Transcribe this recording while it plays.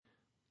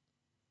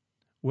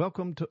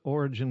Welcome to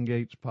Origin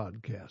Gates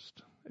Podcast.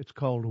 It's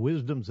called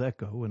Wisdom's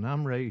Echo, and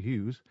I'm Ray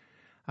Hughes.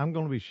 I'm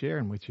going to be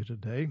sharing with you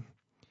today.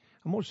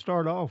 I'm going to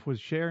start off with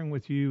sharing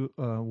with you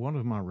one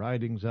of my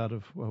writings out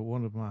of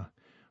one of my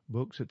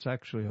books. It's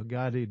actually a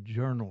guided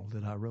journal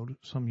that I wrote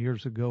some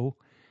years ago.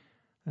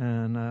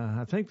 And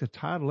I think the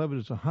title of it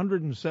is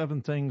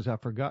 107 Things I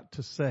Forgot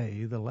to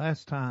Say the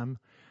last time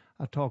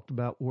I talked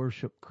about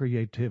worship,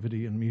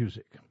 creativity, and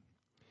music.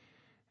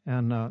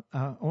 And I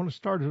want to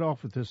start it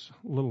off with this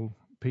little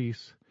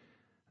piece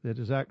that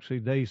is actually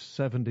day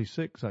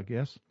 76, I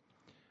guess.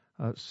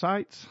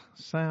 Sights,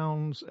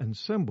 sounds, and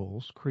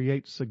symbols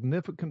create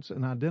significance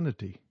and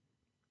identity.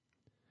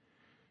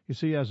 You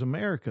see, as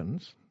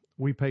Americans,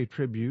 we pay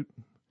tribute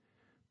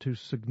to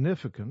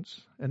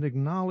significance and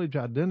acknowledge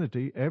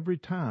identity every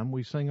time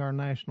we sing our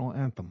national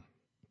anthem.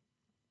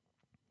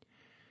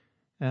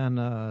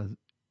 And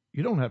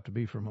you don't have to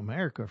be from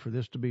America for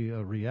this to be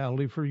a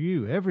reality for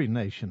you. Every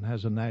nation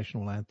has a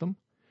national anthem.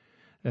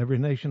 Every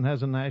nation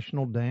has a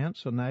national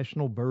dance, a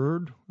national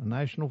bird, a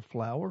national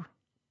flower.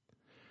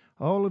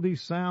 All of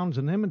these sounds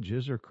and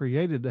images are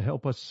created to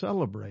help us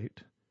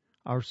celebrate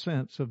our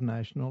sense of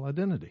national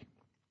identity.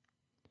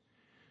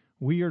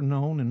 We are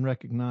known and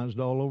recognized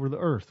all over the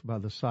earth by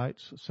the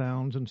sights,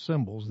 sounds, and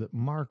symbols that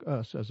mark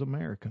us as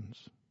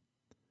Americans.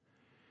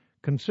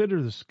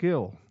 Consider the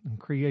skill and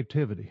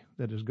creativity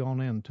that has gone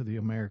into the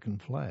American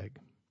flag,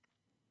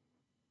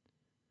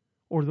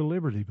 or the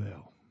Liberty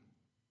Bell,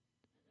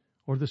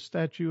 or the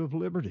Statue of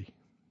Liberty.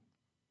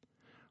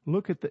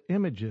 Look at the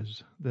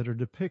images that are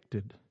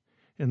depicted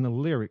in the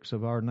lyrics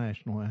of our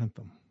national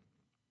anthem.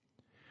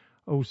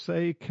 Oh,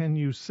 say, can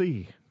you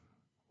see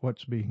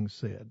what's being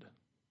said?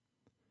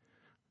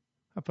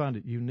 I find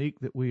it unique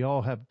that we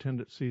all have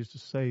tendencies to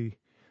say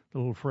the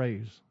little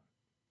phrase,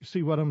 you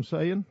see what I'm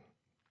saying?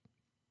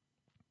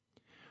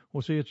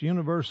 Well, see, it's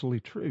universally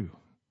true.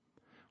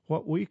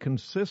 What we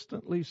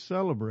consistently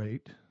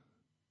celebrate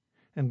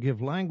and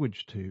give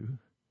language to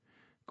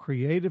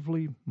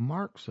creatively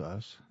marks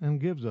us and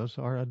gives us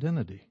our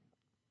identity.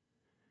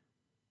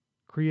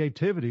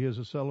 Creativity is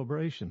a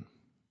celebration.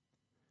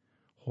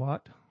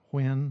 What,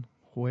 when,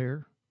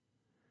 where,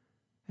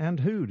 and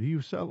who do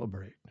you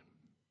celebrate?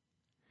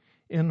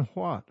 In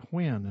what,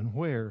 when, and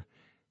where,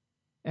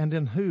 and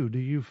in who do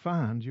you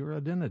find your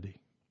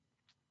identity?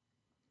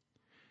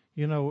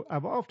 You know,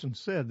 I've often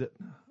said that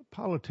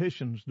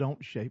politicians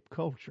don't shape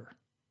culture.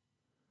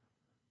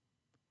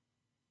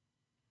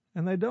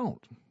 And they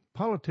don't.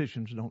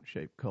 Politicians don't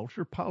shape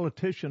culture.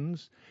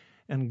 Politicians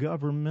and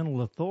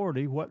governmental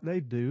authority, what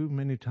they do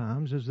many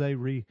times is they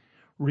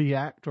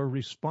react or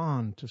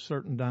respond to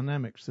certain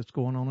dynamics that's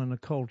going on in a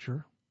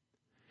culture.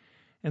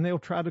 And they'll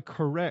try to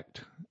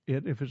correct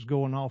it if it's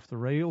going off the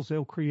rails.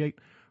 They'll create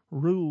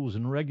rules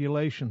and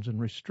regulations and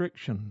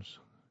restrictions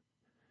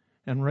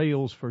and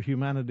rails for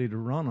humanity to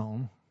run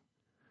on,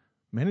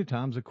 many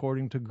times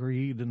according to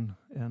greed and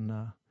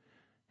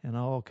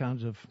all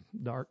kinds of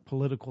dark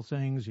political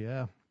things,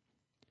 yeah.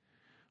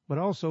 But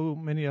also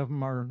many of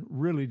them are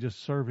really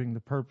just serving the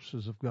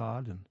purposes of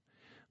God and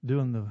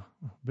doing the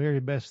very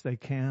best they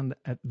can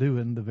at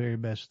doing the very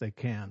best they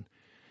can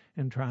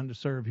and trying to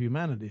serve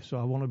humanity. So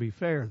I want to be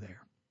fair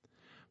there.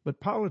 But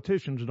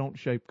politicians don't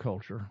shape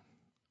culture.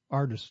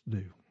 Artists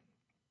do.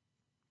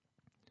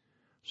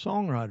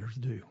 Songwriters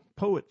do.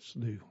 Poets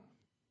do.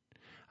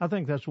 I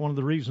think that's one of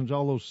the reasons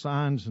all those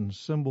signs and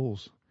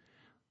symbols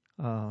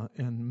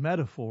and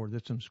metaphor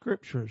that's in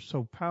Scripture is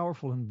so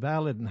powerful and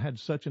valid and had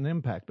such an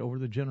impact over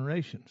the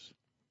generations.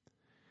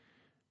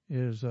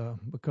 Is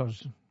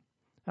because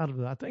out of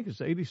the, I think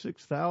it's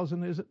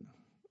 86,000, is it,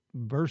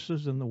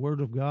 verses in the Word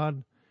of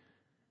God,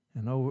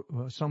 and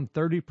over, some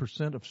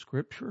 30% of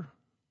Scripture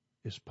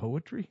is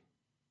poetry.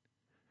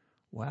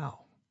 Wow.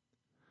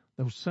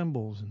 Those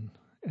symbols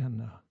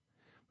and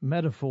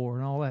metaphor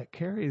and all that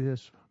carry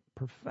this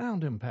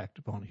profound impact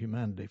upon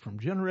humanity from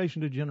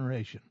generation to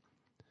generation.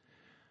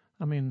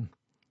 I mean,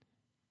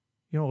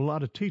 you know, a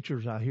lot of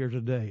teachers out here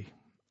today,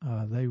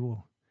 they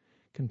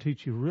can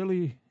teach you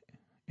really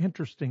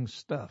interesting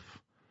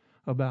stuff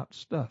about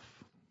stuff.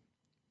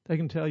 They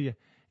can tell you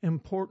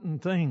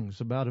important things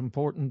about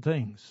important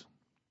things.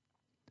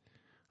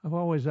 I've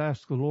always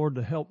asked the Lord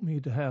to help me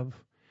to have,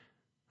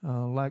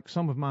 like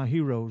some of my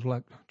heroes,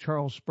 like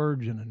Charles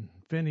Spurgeon and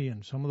Finney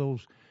and some of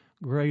those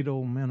great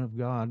old men of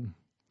God.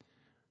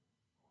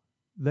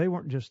 They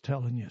weren't just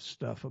telling you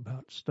stuff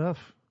about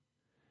stuff.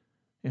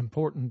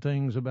 Important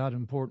things about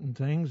important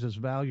things, as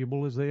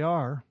valuable as they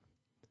are.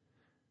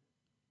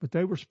 But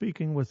they were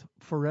speaking with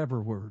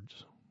forever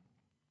words.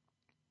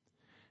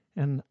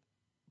 And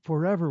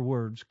forever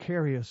words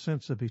carry a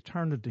sense of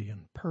eternity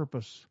and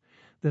purpose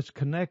that's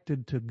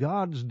connected to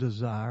God's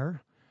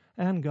desire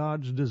and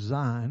God's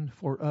design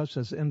for us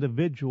as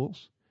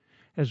individuals,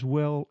 as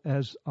well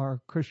as our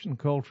Christian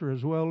culture,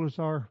 as well as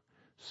our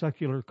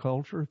secular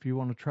culture, if you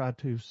want to try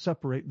to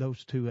separate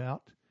those two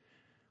out.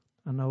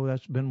 I know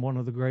that's been one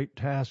of the great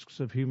tasks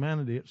of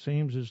humanity, it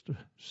seems, is to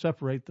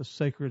separate the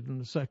sacred and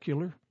the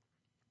secular.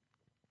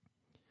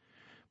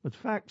 But the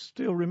fact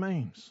still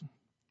remains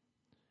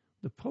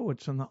The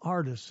poets and the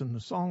artists and the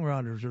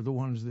songwriters are the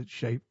ones that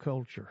shape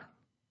culture.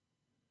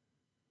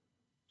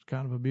 It's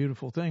kind of a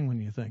beautiful thing when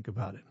you think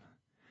about it.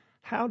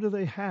 How do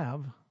they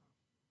have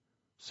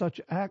such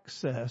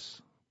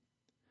access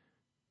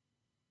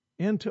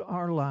into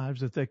our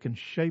lives that they can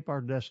shape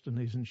our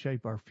destinies and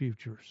shape our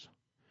futures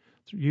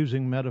through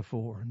using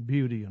metaphor and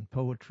beauty and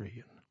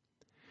poetry?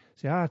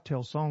 See, I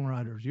tell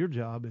songwriters, your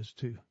job is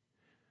to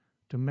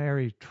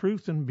marry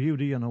truth and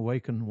beauty and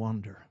awaken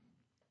wonder.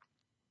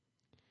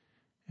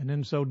 And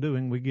in so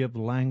doing, we give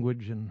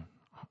language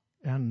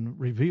and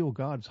reveal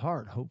God's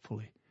heart,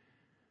 hopefully,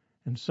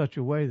 in such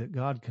a way that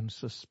God can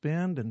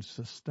suspend and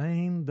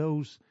sustain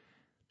those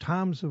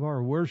times of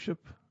our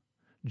worship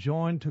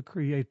joined to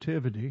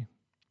creativity,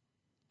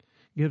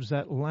 gives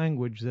that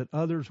language that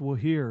others will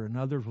hear and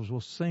others will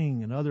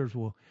sing and others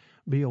will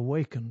be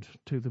awakened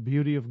to the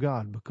beauty of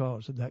God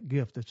because of that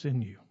gift that's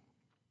in you.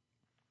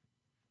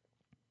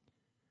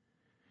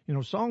 You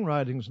know,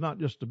 songwriting is not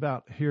just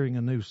about hearing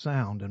a new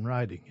sound and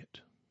writing it.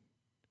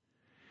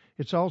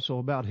 It's also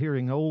about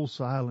hearing old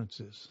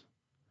silences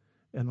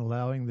and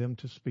allowing them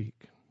to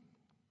speak.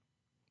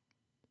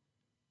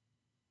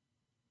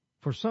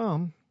 For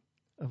some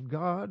of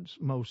God's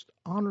most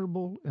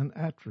honorable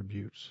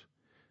attributes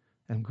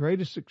and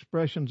greatest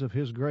expressions of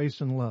His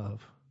grace and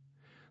love,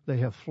 they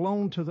have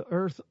flown to the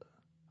earth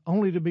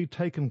only to be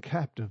taken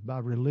captive by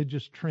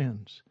religious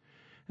trends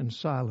and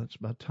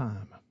silenced by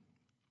time.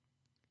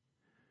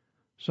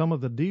 Some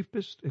of the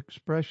deepest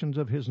expressions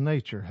of His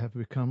nature have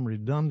become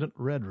redundant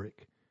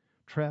rhetoric,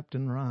 trapped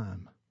in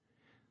rhyme,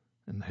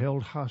 and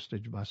held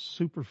hostage by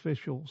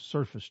superficial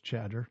surface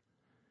chatter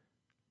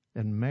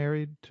and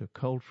married to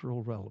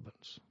cultural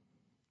relevance.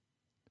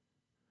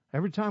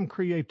 Every time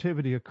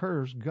creativity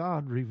occurs,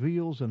 God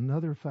reveals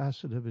another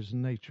facet of His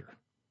nature,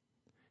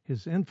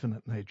 His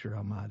infinite nature,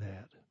 I might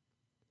add.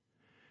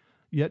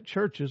 Yet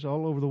churches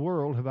all over the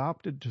world have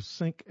opted to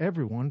sink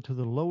everyone to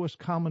the lowest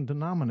common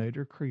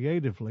denominator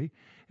creatively,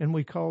 and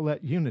we call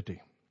that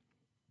unity.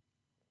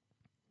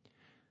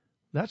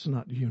 That's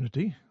not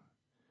unity.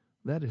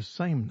 That is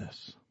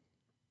sameness.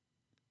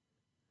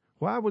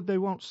 Why would they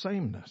want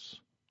sameness?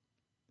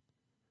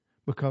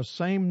 Because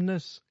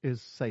sameness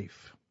is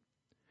safe.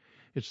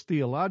 It's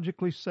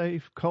theologically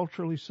safe,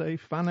 culturally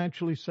safe,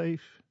 financially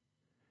safe.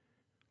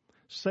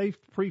 Safe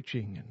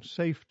preaching and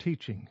safe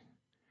teaching.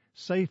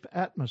 Safe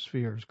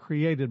atmospheres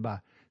created by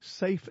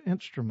safe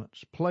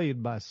instruments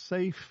played by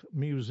safe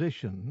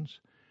musicians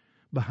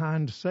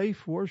behind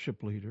safe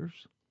worship leaders,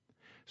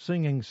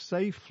 singing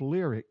safe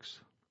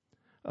lyrics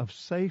of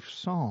safe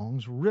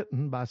songs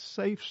written by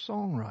safe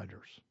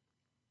songwriters.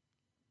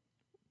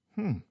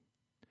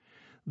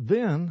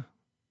 Then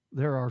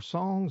there are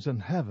songs in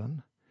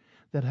heaven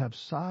that have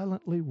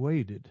silently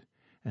waited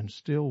and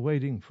still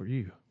waiting for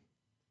you.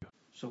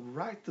 So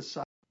write the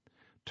silence.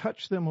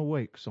 Touch them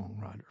awake,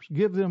 songwriters.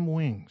 Give them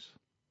wings.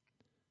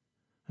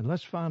 And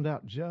let's find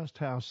out just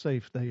how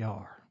safe they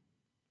are.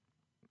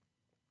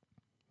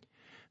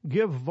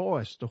 Give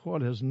voice to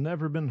what has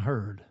never been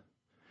heard.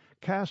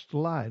 Cast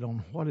light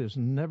on what has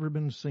never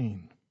been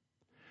seen.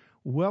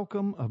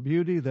 Welcome a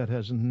beauty that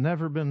has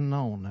never been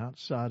known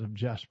outside of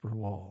Jasper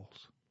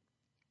walls.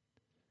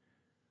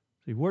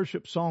 See,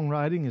 worship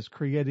songwriting is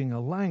creating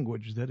a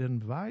language that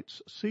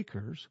invites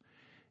seekers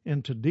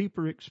into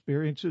deeper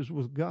experiences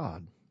with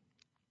God.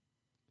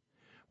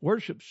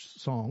 Worship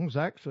songs,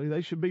 actually, they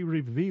should be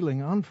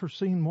revealing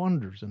unforeseen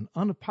wonders and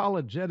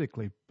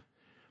unapologetically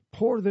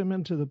pour them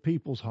into the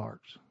people's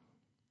hearts.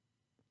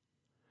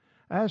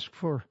 Ask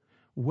for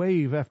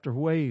wave after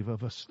wave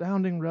of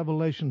astounding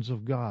revelations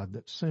of God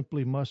that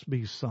simply must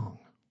be sung,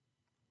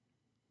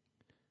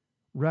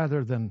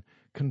 rather than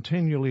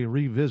continually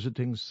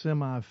revisiting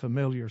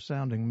semi-familiar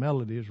sounding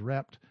melodies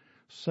wrapped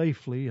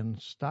safely and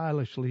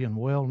stylishly in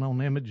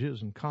well-known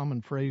images and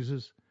common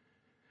phrases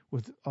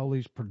with all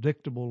these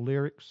predictable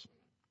lyrics.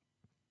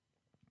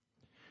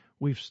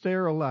 We've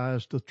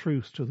sterilized the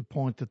truth to the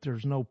point that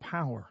there's no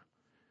power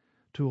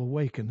to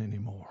awaken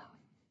anymore.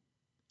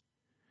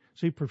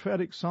 See,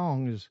 prophetic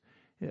song is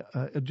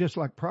just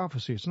like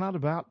prophecy. It's not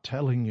about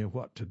telling you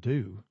what to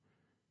do.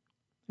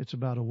 It's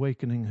about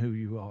awakening who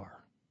you are.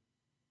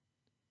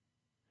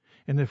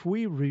 And if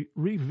we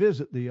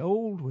revisit the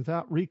old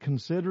without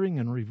reconsidering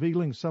and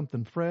revealing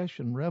something fresh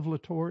and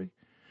revelatory,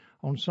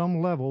 on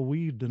some level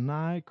we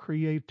deny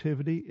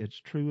creativity its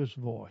truest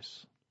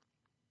voice.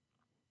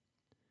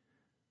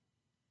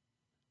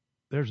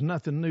 There's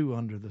nothing new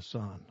under the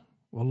sun.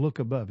 Well, look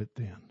above it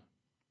then.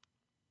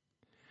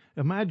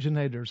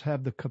 Imaginators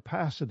have the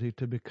capacity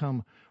to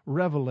become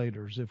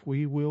revelators if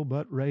we will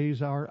but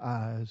raise our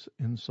eyes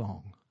in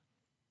song.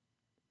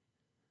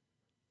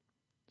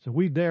 So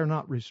we dare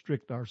not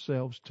restrict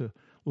ourselves to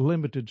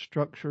limited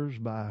structures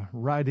by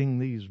writing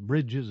these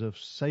bridges of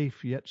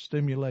safe yet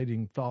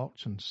stimulating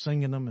thoughts and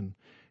singing them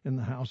in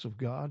the house of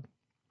God.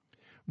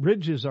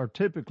 Bridges are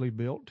typically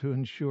built to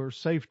ensure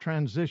safe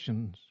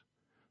transitions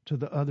to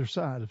the other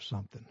side of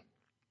something.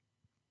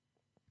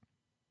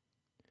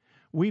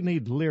 We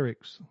need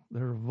lyrics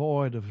that are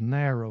void of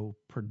narrow,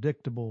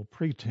 predictable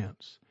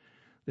pretense,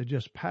 that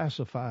just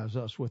pacifies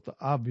us with the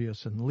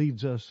obvious and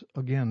leads us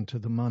again to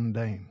the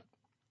mundane.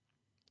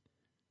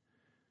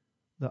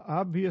 The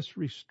obvious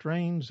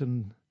restrains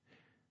and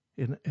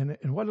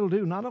what it'll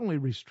do, not only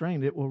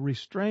restrain, it will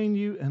restrain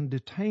you and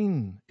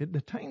detain. It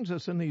detains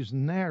us in these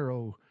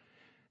narrow,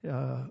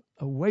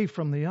 away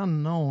from the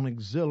unknown,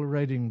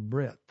 exhilarating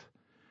breadth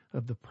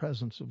of the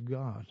presence of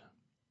God.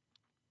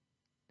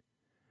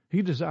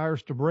 He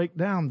desires to break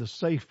down the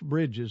safe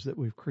bridges that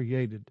we've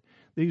created,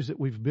 these that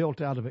we've built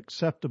out of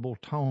acceptable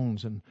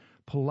tones and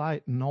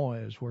polite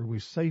noise, where we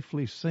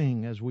safely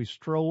sing as we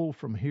stroll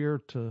from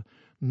here to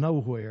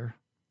nowhere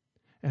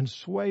and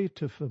sway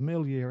to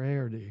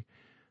familiarity,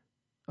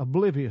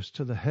 oblivious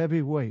to the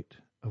heavy weight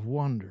of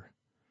wonder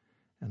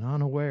and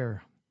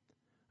unaware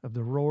of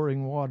the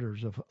roaring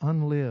waters of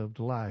unlived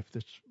life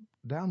that's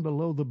down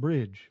below the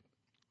bridge.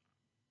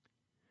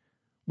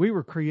 We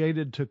were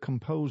created to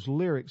compose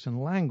lyrics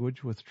and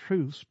language with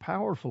truths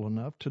powerful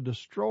enough to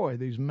destroy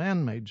these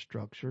man-made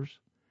structures,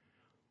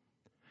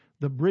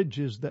 the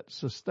bridges that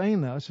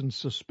sustain us and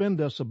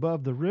suspend us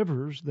above the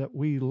rivers that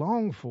we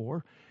long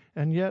for,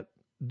 and yet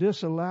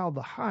disallow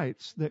the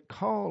heights that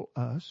call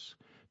us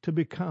to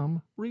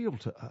become real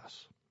to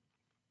us.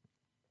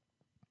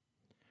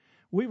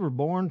 We were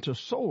born to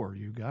soar,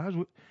 you guys,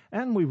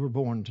 and we were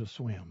born to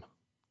swim.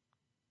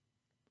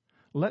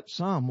 Let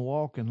some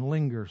walk and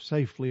linger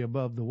safely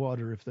above the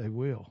water if they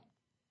will.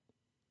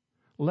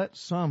 Let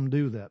some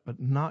do that, but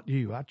not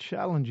you. I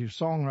challenge you,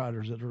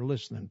 songwriters that are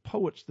listening,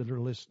 poets that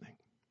are listening,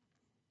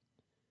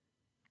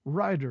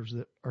 writers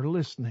that are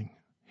listening,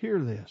 hear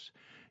this.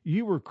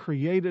 You were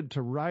created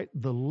to write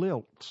the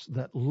lilts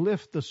that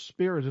lift the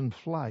spirit in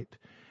flight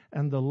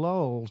and the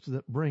lulls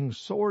that bring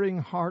soaring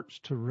hearts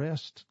to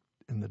rest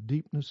in the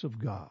deepness of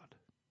God.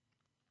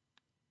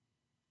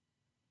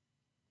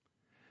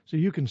 So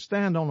you can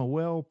stand on a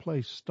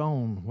well-placed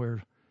stone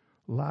where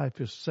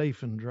life is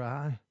safe and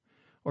dry,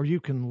 or you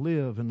can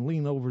live and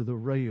lean over the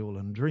rail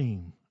and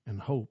dream and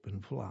hope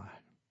and fly.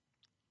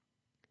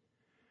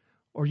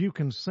 Or you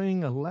can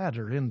sing a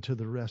ladder into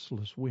the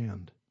restless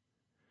wind,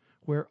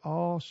 where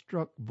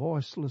awe-struck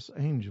voiceless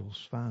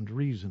angels find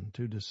reason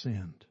to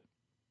descend.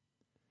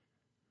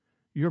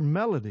 Your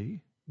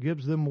melody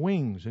gives them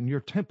wings, and your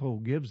tempo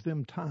gives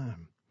them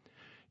time.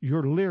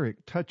 Your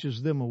lyric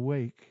touches them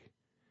awake.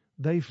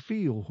 They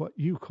feel what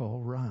you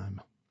call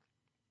rhyme.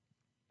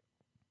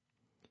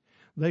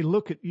 They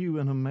look at you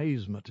in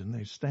amazement, and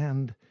they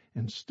stand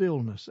in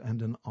stillness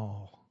and in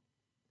awe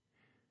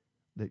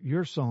that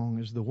your song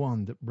is the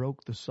one that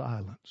broke the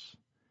silence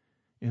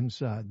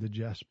inside the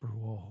jasper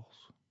walls.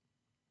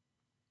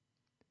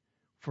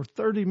 For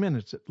 30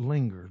 minutes it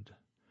lingered,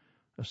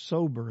 a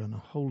sober and a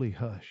holy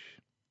hush.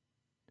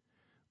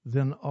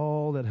 Then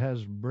all that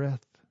has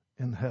breath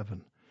in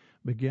heaven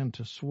began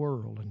to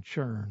swirl and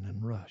churn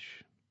and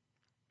rush.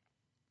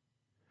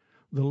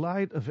 The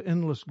light of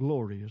endless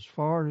glory as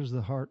far as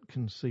the heart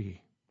can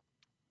see,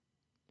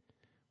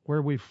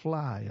 where we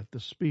fly at the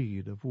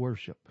speed of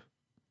worship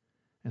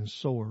and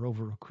soar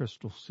over a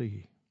crystal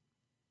sea.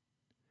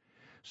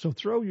 So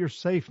throw your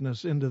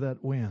safeness into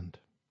that wind.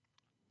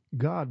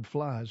 God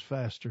flies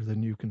faster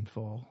than you can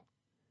fall.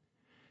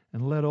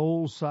 And let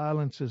old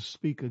silences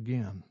speak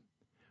again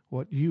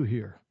what you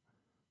hear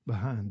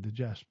behind the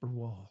jasper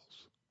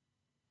walls.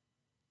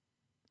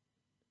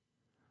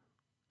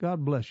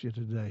 God bless you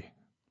today.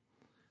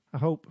 I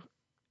hope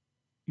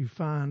you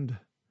find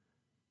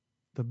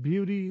the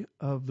beauty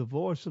of the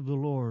voice of the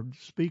Lord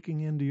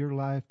speaking into your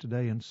life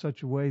today in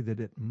such a way that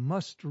it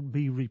must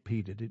be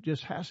repeated.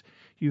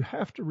 You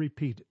have to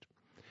repeat it,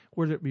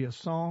 whether it be a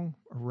song,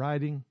 a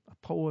writing, a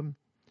poem,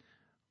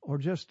 or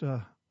just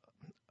a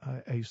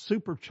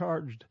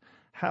supercharged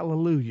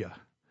hallelujah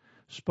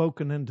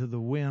spoken into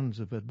the winds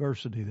of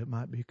adversity that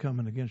might be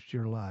coming against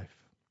your life.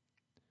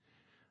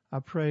 I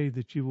pray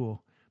that you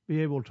will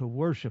be able to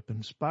worship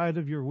in spite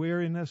of your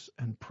weariness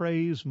and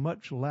praise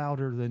much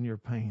louder than your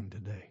pain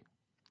today.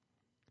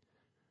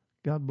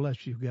 God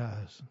bless you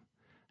guys.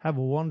 Have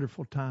a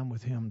wonderful time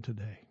with Him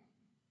today.